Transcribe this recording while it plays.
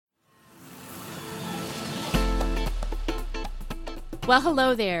Well,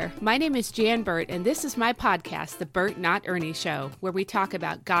 hello there. My name is Jan Burt, and this is my podcast, The Burt Not Ernie Show, where we talk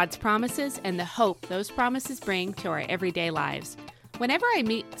about God's promises and the hope those promises bring to our everyday lives. Whenever I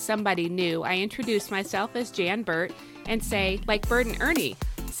meet somebody new, I introduce myself as Jan Burt and say, like Burt and Ernie,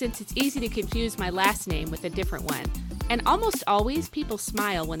 since it's easy to confuse my last name with a different one. And almost always people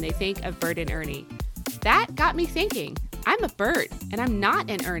smile when they think of Burt and Ernie. That got me thinking, I'm a Burt and I'm not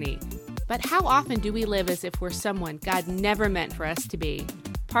an Ernie. But how often do we live as if we're someone God never meant for us to be?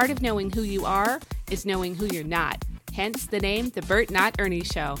 Part of knowing who you are is knowing who you're not. Hence the name, The Burt Not Ernie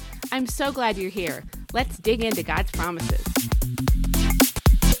Show. I'm so glad you're here. Let's dig into God's promises.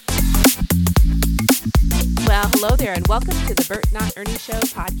 Well, hello there, and welcome to the Burt Not Ernie Show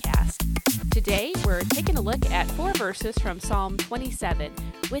podcast. Today, we're taking a look at 4 verses from Psalm 27,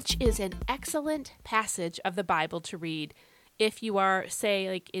 which is an excellent passage of the Bible to read if you are, say,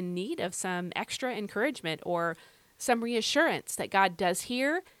 like in need of some extra encouragement or some reassurance that God does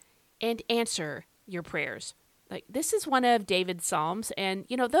hear and answer your prayers. Like, this is one of David's Psalms, and,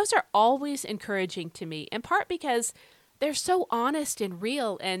 those are always encouraging to me, in part because they're so honest and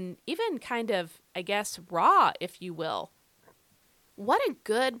real and even kind of, I guess, raw, if you will. What a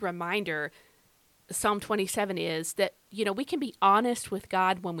good reminder Psalm 27 is that, we can be honest with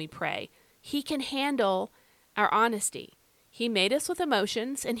God when we pray. He can handle our honesty. He made us with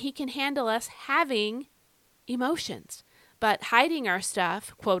emotions, and he can handle us having emotions. But hiding our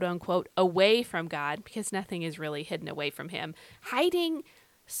stuff, quote unquote, away from God, because nothing is really hidden away from him, hiding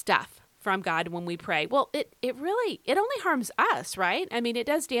stuff from God when we pray, well, it only harms us, right? I mean, it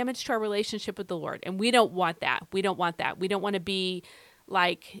does damage to our relationship with the Lord, and we don't want that. We don't want that. We don't want to be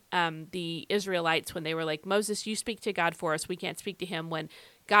like the Israelites when they were like, Moses, you speak to God for us. We can't speak to him, when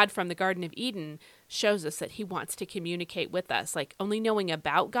God from the Garden of Eden shows us that he wants to communicate with us. Like, only knowing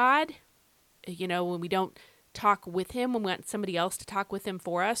about God, when we don't talk with him, when we want somebody else to talk with him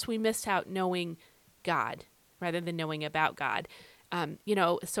for us, we miss out knowing God rather than knowing about God.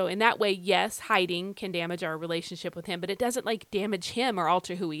 So in that way, yes, hiding can damage our relationship with him, but it doesn't damage him or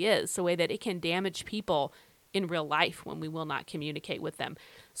alter who he is, the way that it can damage people in real life when we will not communicate with them.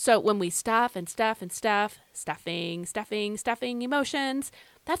 So when we stuffing emotions,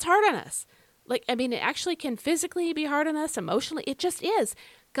 that's hard on us. It actually can physically be hard on us, emotionally. It just is.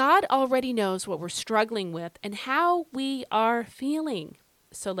 God already knows what we're struggling with and how we are feeling.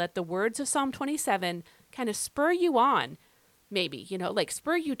 So let the words of Psalm 27 kind of spur you on, maybe,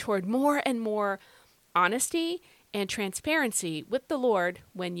 spur you toward more and more honesty and transparency with the Lord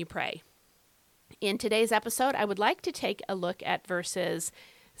when you pray. In today's episode, I would like to take a look at verses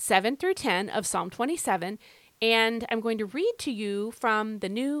 7 through 10 of Psalm 27, and I'm going to read to you from the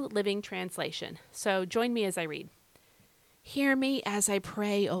New Living Translation. So join me as I read. Hear me as I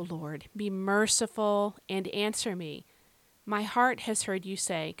pray, O Lord. Be merciful and answer me. My heart has heard you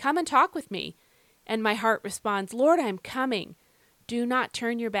say, come and talk with me. And my heart responds, Lord, I'm coming. Do not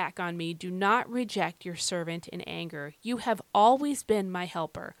turn your back on me. Do not reject your servant in anger. You have always been my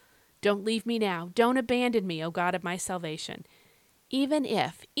helper. Don't leave me now. Don't abandon me, O God of my salvation. Even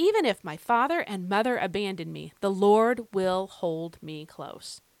if my father and mother abandon me, the Lord will hold me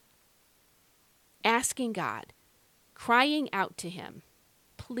close. Asking God, crying out to him,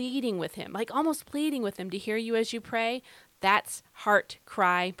 pleading with him, almost pleading with him to hear you as you pray, that's heart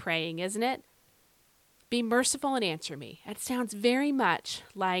cry praying, isn't it? Be merciful and answer me. That sounds very much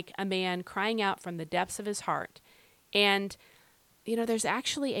like a man crying out from the depths of his heart. And there's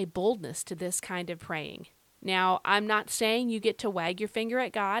actually a boldness to this kind of praying. Now, I'm not saying you get to wag your finger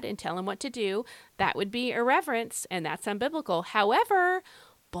at God and tell him what to do. That would be irreverence, and that's unbiblical. However,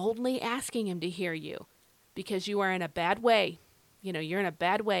 boldly asking him to hear you because you are in a bad way. You're in a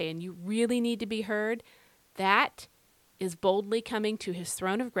bad way and you really need to be heard. That is boldly coming to his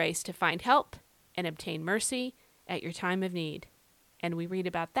throne of grace to find help and obtain mercy at your time of need. And we read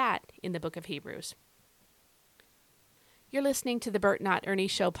about that in the book of Hebrews. You're listening to the Burt Not Ernie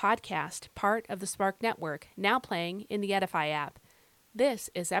Show podcast, part of the Spark Network, now playing in the Edify app. This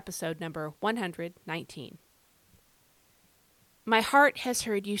is episode number 119. My heart has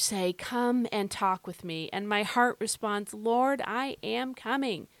heard you say, come and talk with me, and my heart responds, Lord, I am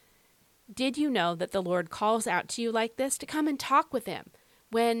coming. Did you know that the Lord calls out to you like this to come and talk with him?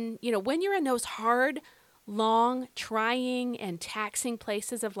 When you're in those hard, long, trying, and taxing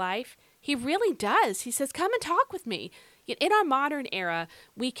places of life, he really does. He says, come and talk with me. In our modern era,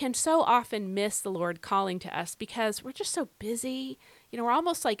 we can so often miss the Lord calling to us because we're just so busy. We're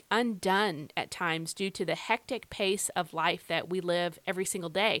almost undone at times due to the hectic pace of life that we live every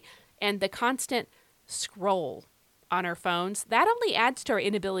single day and the constant scroll on our phones, that only adds to our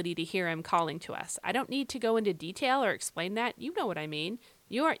inability to hear him calling to us. I don't need to go into detail or explain that. You know what I mean.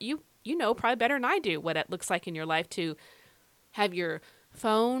 You know probably better than I do what it looks like in your life to have your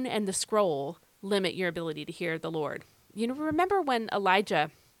phone and the scroll limit your ability to hear the Lord. Remember when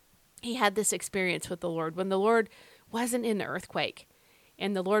Elijah, he had this experience with the Lord, when the Lord wasn't in the earthquake,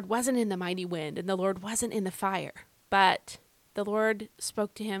 and the Lord wasn't in the mighty wind, and the Lord wasn't in the fire, but the Lord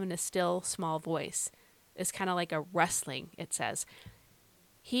spoke to him in a still, small voice. It's kind of like a rustling, it says.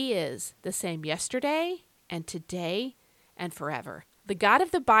 He is the same yesterday and today and forever. The God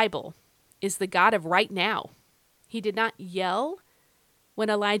of the Bible is the God of right now. He did not yell when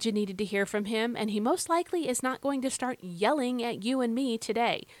Elijah needed to hear from him, and he most likely is not going to start yelling at you and me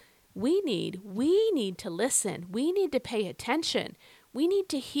today. We need to listen. We need to pay attention. We need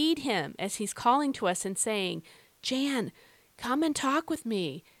to heed him as he's calling to us and saying, Jan, come and talk with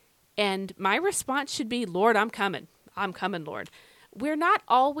me. And my response should be, Lord, I'm coming. I'm coming, Lord. We're not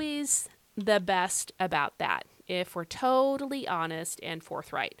always the best about that, if we're totally honest and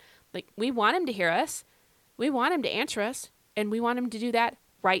forthright. Like, we want him to hear us. We want him to answer us. And we want him to do that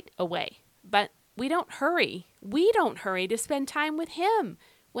right away. But we don't hurry. We don't hurry to spend time with him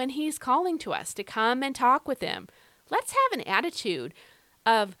when he's calling to us to come and talk with him. Let's have an attitude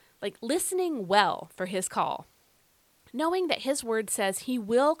of listening well for his call, knowing that his word says he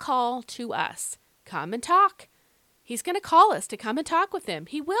will call to us. Come and talk. He's going to call us to come and talk with him.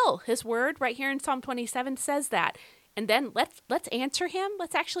 He will. His word right here in Psalm 27 says that. And then let's answer him.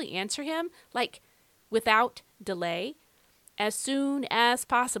 Let's actually answer him without delay, as soon as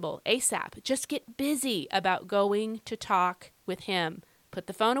possible, ASAP. Just get busy about going to talk with him. Put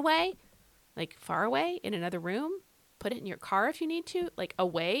the phone away, far away in another room. Put it in your car if you need to,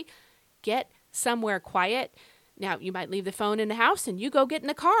 away. Get somewhere quiet. Now, you might leave the phone in the house and you go get in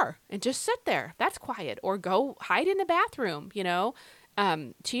the car and just sit there. That's quiet. Or go hide in the bathroom, To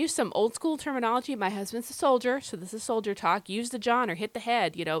use some old school terminology, my husband's a soldier, so this is soldier talk. Use the John or hit the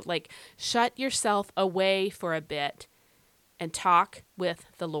head, shut yourself away for a bit and talk with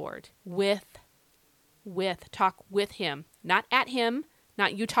the Lord. Talk with him. Not at him,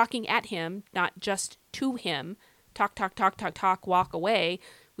 not you talking at him, not just to him. Talk, walk away.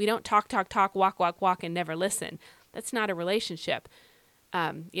 We don't talk, walk, and never listen. That's not a relationship.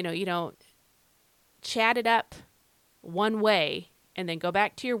 You don't chat it up one way and then go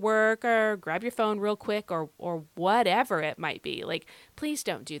back to your work or grab your phone real quick or whatever it might be. Please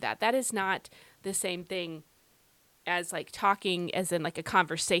don't do that. That is not the same thing as talking as in a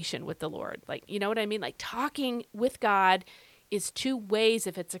conversation with the Lord. You know what I mean? Talking with God is two ways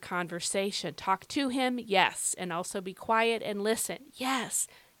if it's a conversation. Talk to him, yes, and also be quiet and listen. Yes,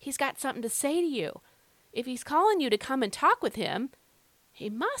 he's got something to say to you. If he's calling you to come and talk with him, he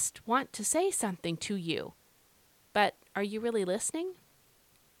must want to say something to you. But are you really listening?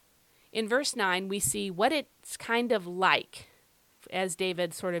 In verse 9, we see what it's kind of like as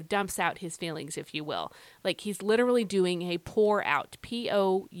David sort of dumps out his feelings, if you will. He's literally doing a pour out,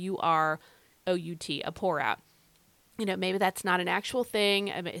 Pourout, a pour out. Maybe that's not an actual thing.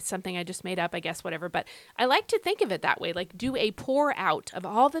 It's something I just made up, I guess, whatever. But I like to think of it that way, do a pour out of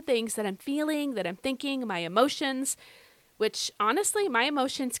all the things that I'm feeling, that I'm thinking, my emotions, which honestly, my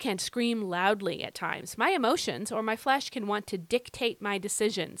emotions can scream loudly at times. My emotions or my flesh can want to dictate my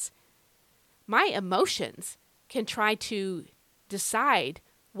decisions. My emotions can try to decide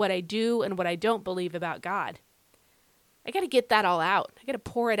what I do and what I don't believe about God. I got to get that all out. I got to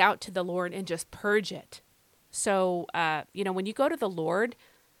pour it out to the Lord and just purge it. So, when you go to the Lord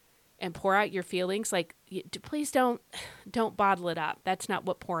and pour out your feelings, please don't bottle it up. That's not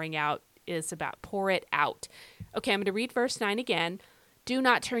what pouring out is about. Pour it out. Okay, I'm going to read verse 9 again. Do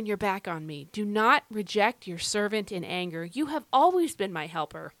not turn your back on me. Do not reject your servant in anger. You have always been my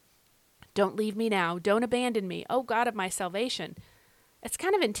helper. Don't leave me now. Don't abandon me, O God of my salvation. It's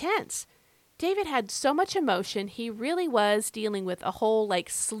kind of intense. David had so much emotion. He really was dealing with a whole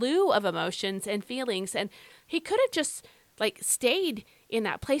slew of emotions and feelings, and he could have just stayed in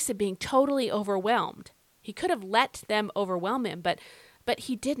that place of being totally overwhelmed. He could have let them overwhelm him, but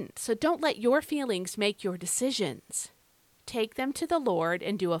he didn't. So don't let your feelings make your decisions. Take them to the Lord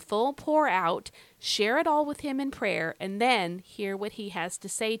and do a full pour out, share it all with him in prayer, and then hear what he has to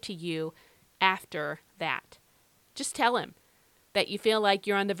say to you after that. Just tell him that you feel like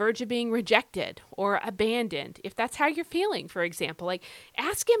you're on the verge of being rejected or abandoned. If that's how you're feeling, for example,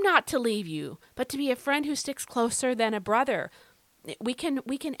 ask him not to leave you, but to be a friend who sticks closer than a brother. We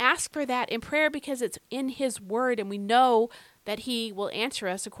can ask for that in prayer because it's in his word, and we know that he will answer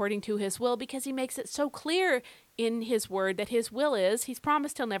us according to his will because he makes it so clear in his word that his will is, he's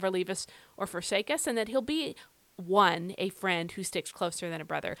promised he'll never leave us or forsake us, and that he'll be one, a friend who sticks closer than a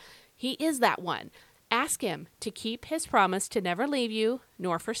brother. He is that one. Ask him to keep his promise to never leave you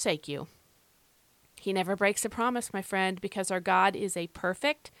nor forsake you. He never breaks a promise, my friend, because our God is a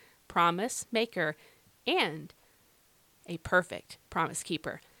perfect promise maker and a perfect promise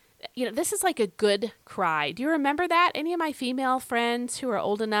keeper. This is like a good cry. Do you remember that? Any of my female friends who are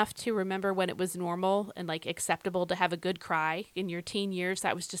old enough to remember when it was normal and like acceptable to have a good cry in your teen years?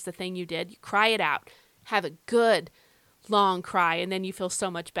 That was just the thing you did. You cry it out. Have a good long cry, and then you feel so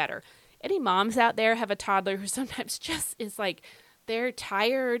much better. Any moms out there have a toddler who sometimes just is like, they're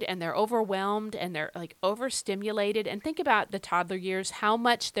tired and they're overwhelmed and they're like overstimulated. And think about the toddler years, how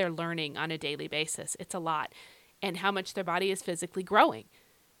much they're learning on a daily basis. It's a lot. And how much their body is physically growing.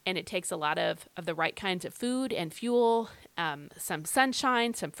 And it takes a lot of the right kinds of food and fuel, some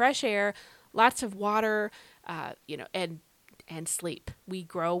sunshine, some fresh air, lots of water, and sleep. We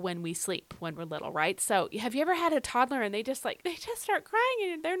grow when we sleep when we're little, right? So have you ever had a toddler and they just start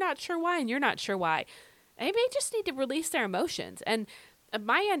crying and they're not sure why and you're not sure why? They may just need to release their emotions. And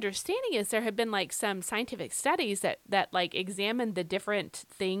my understanding is there have been like some scientific studies that like examine the different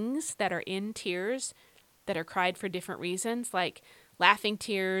things that are in tears that are cried for different reasons. Like laughing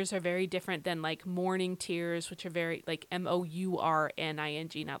tears are very different than like mourning tears, which are very like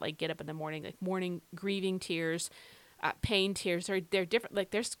mourning, not like get up in the morning, like mourning, grieving tears, pain tears they're different.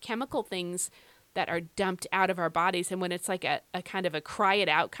 Like there's chemical things that are dumped out of our bodies. And when it's like a kind of a cry it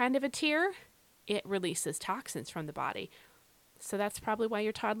out kind of a tear, it releases toxins from the body. So that's probably why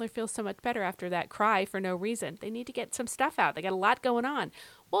your toddler feels so much better after that cry for no reason. They need to get some stuff out. They got a lot going on.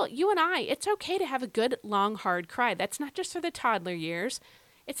 Well, you and I, it's okay to have a good, long, hard cry. That's not just for the toddler years.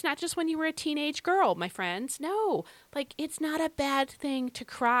 It's not just when you were a teenage girl, my friends. No, like it's not a bad thing to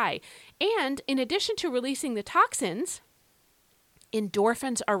cry. And in addition to releasing the toxins,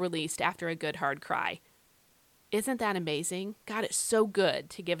 endorphins are released after a good, hard cry. Isn't that amazing? God, it's so good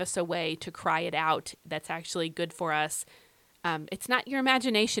to give us a way to cry it out that's actually good for us. It's not your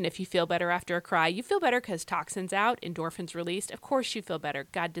imagination if you feel better after a cry. You feel better because toxins out, endorphins released. Of course you feel better.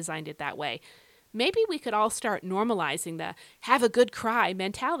 God designed it that way. Maybe we could all start normalizing the have a good cry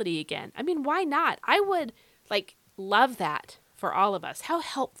mentality again. I mean, why not? I would love that for all of us. How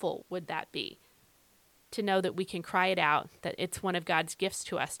helpful would that be to know that we can cry it out, that it's one of God's gifts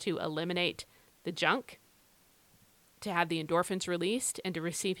to us to eliminate the junk, to have the endorphins released and to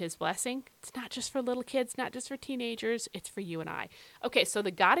receive his blessing. It's not just for little kids, not just for teenagers, it's for you and I. Okay, so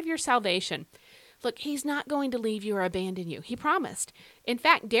the God of your salvation, look, he's not going to leave you or abandon you. He promised. In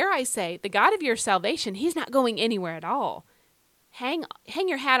fact, dare I say, the God of your salvation, he's not going anywhere at all. Hang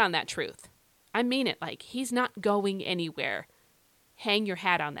your hat on that truth. I mean it, like he's not going anywhere. Hang your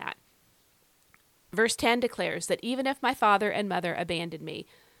hat on that. Verse 10 declares that even if my father and mother abandon me,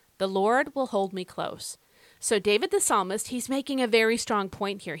 the Lord will hold me close. So David the psalmist, he's making a very strong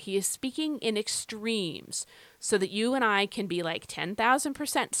point here. He is speaking in extremes so that you and I can be like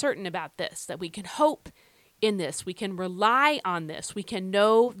 10,000% certain about this, that we can hope in this, we can rely on this, we can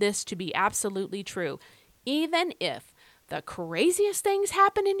know this to be absolutely true. Even if the craziest things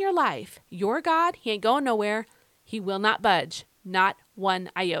happen in your life, your God, he ain't going nowhere. He will not budge, not one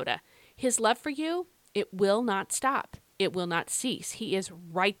iota. His love for you, it will not stop. It will not cease. He is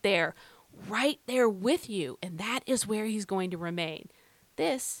right there with you, and that is where he's going to remain.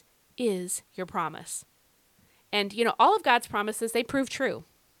 This is your promise. And, all of God's promises, they prove true.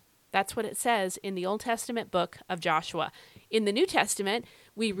 That's what it says in the Old Testament book of Joshua. In the New Testament,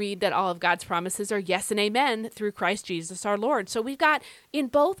 we read that all of God's promises are yes and amen through Christ Jesus our Lord. So we've got in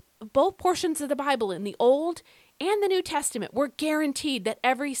both portions of the Bible, in the Old and the New Testament, we're guaranteed that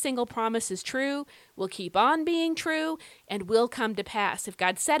every single promise is true, will keep on being true, and will come to pass. If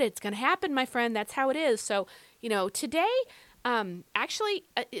God said it's going to happen, my friend, that's how it is. So, today,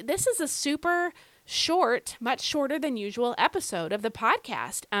 this is a super short, much shorter than usual episode of the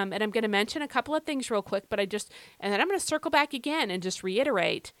podcast. And I'm going to mention a couple of things real quick, and then I'm going to circle back again and just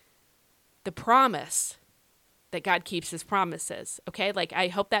reiterate the promise that God keeps his promises. Okay. I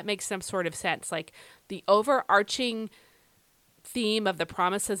hope that makes some sort of sense. The overarching theme of the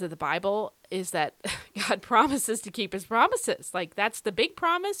promises of the Bible is that God promises to keep his promises. That's the big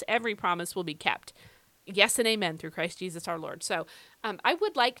promise. Every promise will be kept. Yes and amen through Christ Jesus our Lord. So I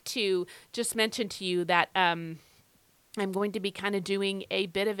would like to just mention to you that I'm going to be kind of doing a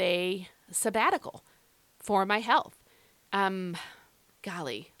bit of a sabbatical for my health.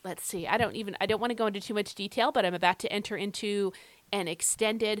 Golly, let's see. I don't want to go into too much detail, but I'm about to enter into an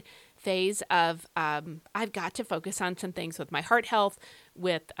extended phase of I've got to focus on some things with my heart health,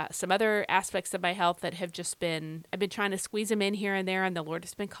 with some other aspects of my health that have just been, I've been trying to squeeze them in here and there, and the Lord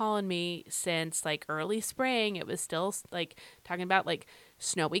has been calling me since like early spring. It was still like talking about like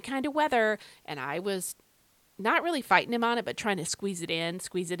snowy kind of weather, and I was not really fighting him on it, but trying to squeeze it in,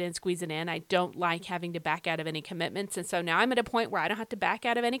 squeeze it in, squeeze it in. I don't like having to back out of any commitments, and so now I'm at a point where I don't have to back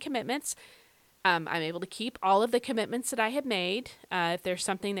out of any commitments. I'm able to keep all of the commitments that I have made. If there's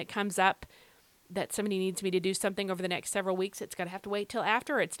something that comes up that somebody needs me to do something over the next several weeks, it's going to have to wait till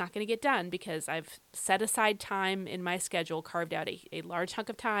after, or it's not going to get done, because I've set aside time in my schedule, carved out a large hunk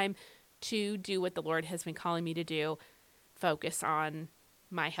of time to do what the Lord has been calling me to do, focus on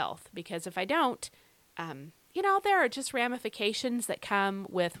my health. Because if I don't, there are just ramifications that come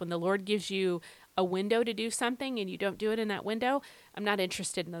with when the Lord gives you a window to do something and you don't do it in that window. I'm not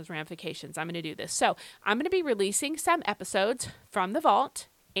interested in those ramifications. I'm going to do this. So I'm going to be releasing some episodes from the vault,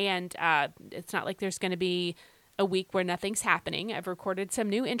 and it's not like there's going to be a week where nothing's happening. I've recorded some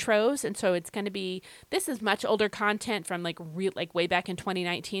new intros, and so it's going to be, this is much older content from like way back in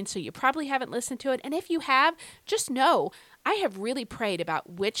 2019, so you probably haven't listened to it. And if you have, just know I have really prayed about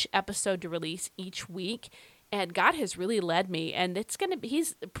which episode to release each week. And God has really led me, and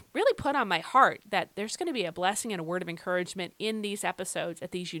he's really put on my heart that there's going to be a blessing and a word of encouragement in these episodes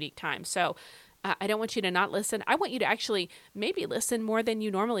at these unique times. So I don't want you to not listen. I want you to actually maybe listen more than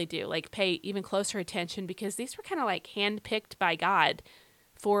you normally do, like pay even closer attention, because these were kind of like handpicked by God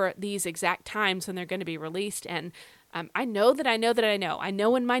for these exact times when they're going to be released. And I know that I know that I know. I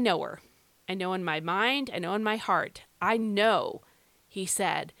know in my knower. I know in my mind. I know in my heart. I know, he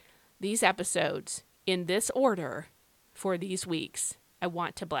said, these episodes in this order for these weeks, I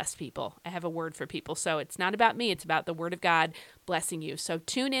want to bless people. I have a word for people. So it's not about me. It's about the word of God blessing you. So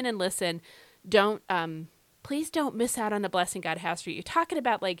tune in and listen. Please don't miss out on the blessing God has for you. You're talking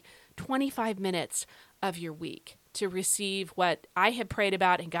about like 25 minutes of your week to receive what I have prayed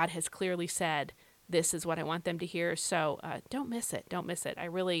about, and God has clearly said, this is what I want them to hear. So don't miss it. Don't miss it. I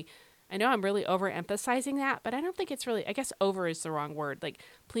know I'm really overemphasizing that, but I don't think it's really, I guess over is the wrong word. Like,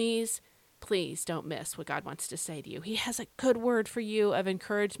 please don't miss what God wants to say to you. He has a good word for you of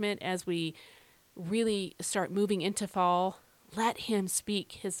encouragement as we really start moving into fall. Let him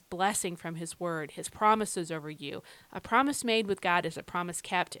speak his blessing from his word, his promises over you. A promise made with God is a promise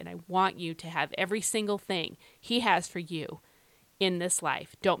kept, and I want you to have every single thing he has for you in this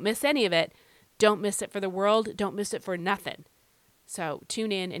life. Don't miss any of it. Don't miss it for the world. Don't miss it for nothing. So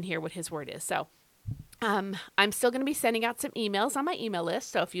tune in and hear what his word is. So I'm still going to be sending out some emails on my email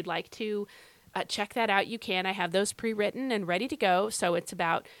list. So if you'd like to check that out, you can. I have those pre-written and ready to go. So it's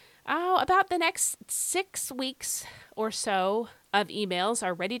about the next 6 weeks or so of emails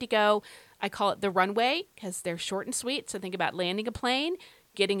are ready to go. I call it the runway because they're short and sweet. So think about landing a plane,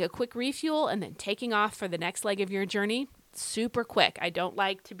 getting a quick refuel, and then taking off for the next leg of your journey. Super quick. I don't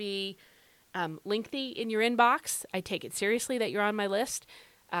like to be lengthy in your inbox. I take it seriously that you're on my list.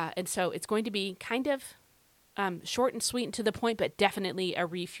 And so it's going to be kind of short and sweet and to the point, but definitely a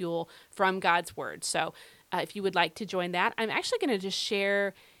refuel from God's word. So if you would like to join that, I'm actually going to just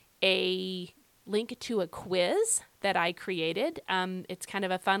share a link to a quiz that I created. It's kind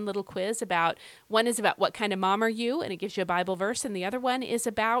of a fun little quiz one is about what kind of mom are you, and it gives you a Bible verse, and the other one is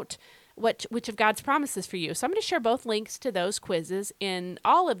about which of God's promises for you. So I'm going to share both links to those quizzes in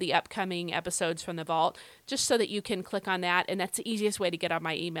all of the upcoming episodes from the Vault, just so that you can click on that. And that's the easiest way to get on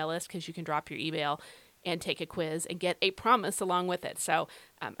my email list, because you can drop your email and take a quiz and get a promise along with it. So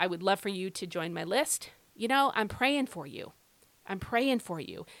I would love for you to join my list. I'm praying for you. I'm praying for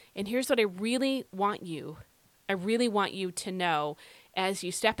you. And here's what I really want you to know as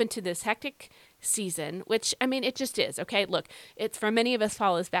you step into this hectic season, which, it just is, okay? Look, it's for many of us,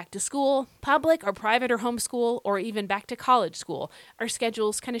 fall is back to school, public or private or homeschool, or even back to college school. Our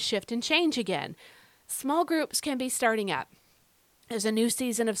schedules kind of shift and change again. Small groups can be starting up. There's a new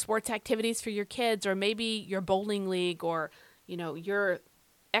season of sports activities for your kids, or maybe your bowling league, or, your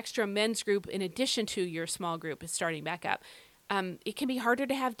extra men's group in addition to your small group is starting back up. It can be harder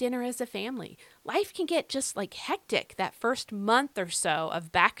to have dinner as a family. Life can get just like hectic that first month or so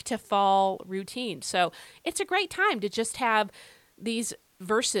of back to fall routine. So it's a great time to just have these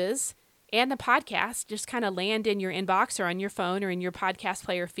verses and the podcast just kind of land in your inbox or on your phone or in your podcast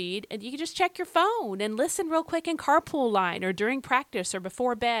player feed. And you can just check your phone and listen real quick in carpool line or during practice or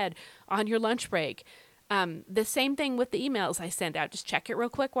before bed on your lunch break. The same thing with the emails I send out. Just check it real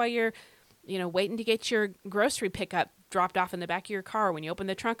quick while you're, waiting to get your grocery pickup dropped off in the back of your car when you open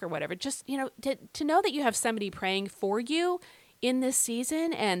the trunk or whatever. Just, to know that you have somebody praying for you in this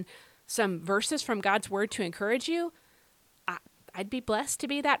season and some verses from God's word to encourage you. I'd be blessed to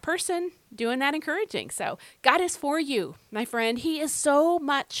be that person doing that encouraging. So God is for you, my friend. He is so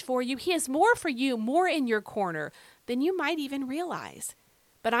much for you. He is more for you, more in your corner than you might even realize.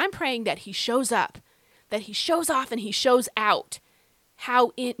 But I'm praying that he shows up, that he shows off and he shows out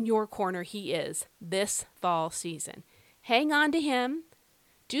how in your corner he is this fall season. Hang on to him.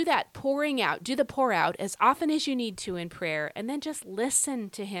 Do that pouring out, do the pour out as often as you need to in prayer, and then just listen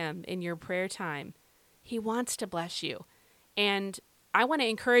to him in your prayer time. He wants to bless you. And I want to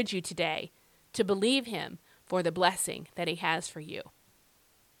encourage you today to believe him for the blessing that he has for you.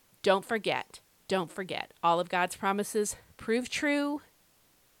 Don't forget, all of God's promises prove true.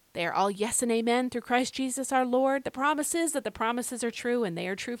 They are all yes and amen through Christ Jesus our Lord. The promise is that the promises are true, and they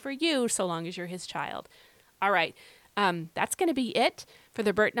are true for you so long as you're his child. All right. That's going to be it for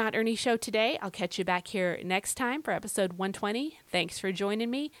the Bert Not Ernie Show today. I'll catch you back here next time for episode 120. Thanks for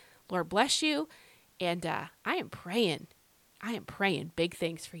joining me. Lord bless you. And I am praying big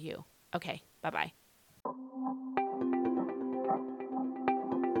things for you. Okay, bye-bye.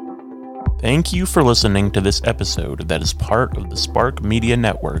 Thank you for listening to this episode that is part of the Spark Media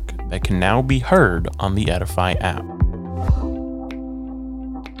Network that can now be heard on the Edify app.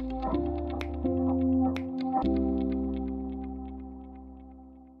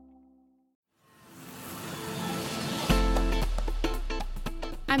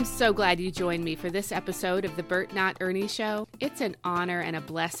 I'm so glad you joined me for this episode of the Bert Not Ernie Show. It's an honor and a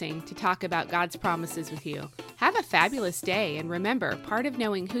blessing to talk about God's promises with you. Have a fabulous day, and remember, part of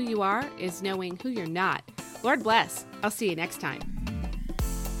knowing who you are is knowing who you're not. Lord bless. I'll see you next time.